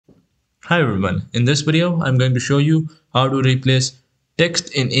Hi everyone, in this video I'm going to show you how to replace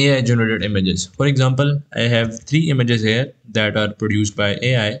text in AI generated images. For example, I have three images here that are produced by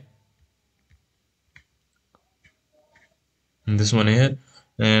AI, and this one here,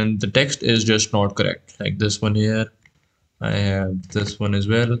 and the text is just not correct. Like this one here, I have this one as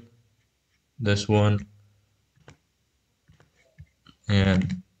well, this one,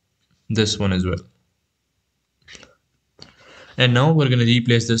 and this one as well. And now we're going to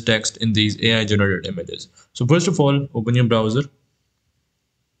replace this text in these AI generated images. So first of all, open your browser,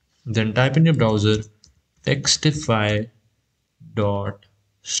 then type in your browser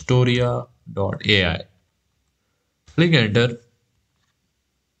textify.storia.ai. Click enter.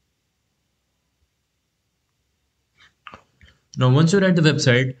 Now once you're at the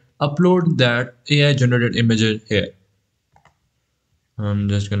website, upload that AI generated image here. I'm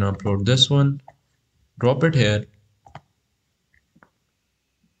just gonna upload this one, drop it here.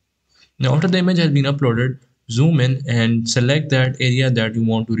 Now after the image has been uploaded, zoom in and select that area that you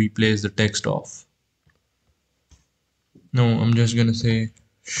want to replace the text of. Now I'm just gonna say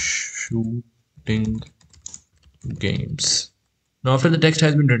shooting games. Now after the text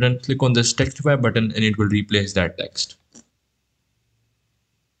has been written, click on this Textify button and it will replace that text.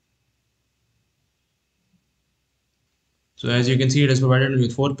 So as you can see, it has provided me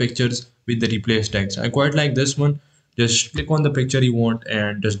with four pictures with the replaced text. I quite like this one. Just click on the picture you want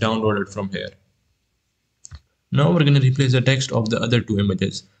and just download it from here. Now we're going to replace the text of the other two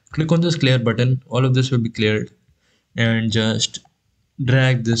images. Click on this clear button. All of this will be cleared and just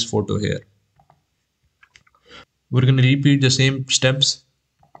drag this photo here. We're going to repeat the same steps.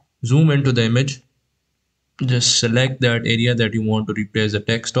 Zoom into the image. Just select that area that you want to replace the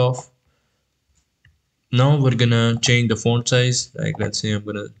text of. Now we're gonna change the font size. Like let's say I'm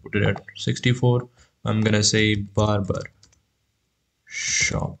gonna put it at 64. I'm gonna say barber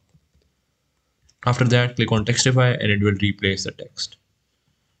shop. After that, click on Textify and it will replace the text.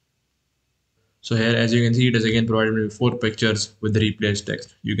 So here, as you can see, it is again provided with four pictures with the replaced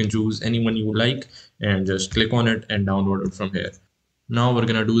text. You can choose any one you like and just click on it and download it from here. Now we're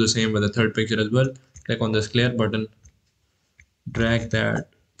gonna do the same with the third picture as well. Click on this clear button, drag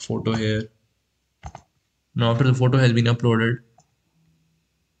that photo here. Now after the photo has been uploaded,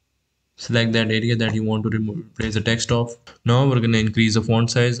 select that area that you want to replace the text of. Now we're going to increase the font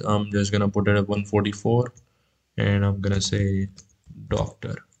size. I'm just going to put it at 144 and I'm going to say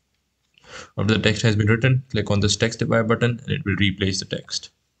doctor. After the text has been written, click on this Textify button and it will replace the text.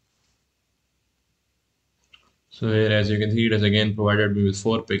 So here, as you can see, it has again provided me with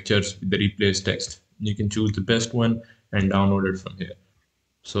four pictures with the replaced text. You can choose the best one and download it from here.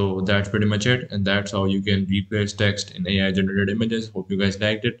 So that's pretty much it, and that's how you can replace text in AI generated images. Hope you guys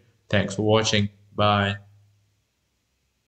liked it. Thanks for watching. Bye.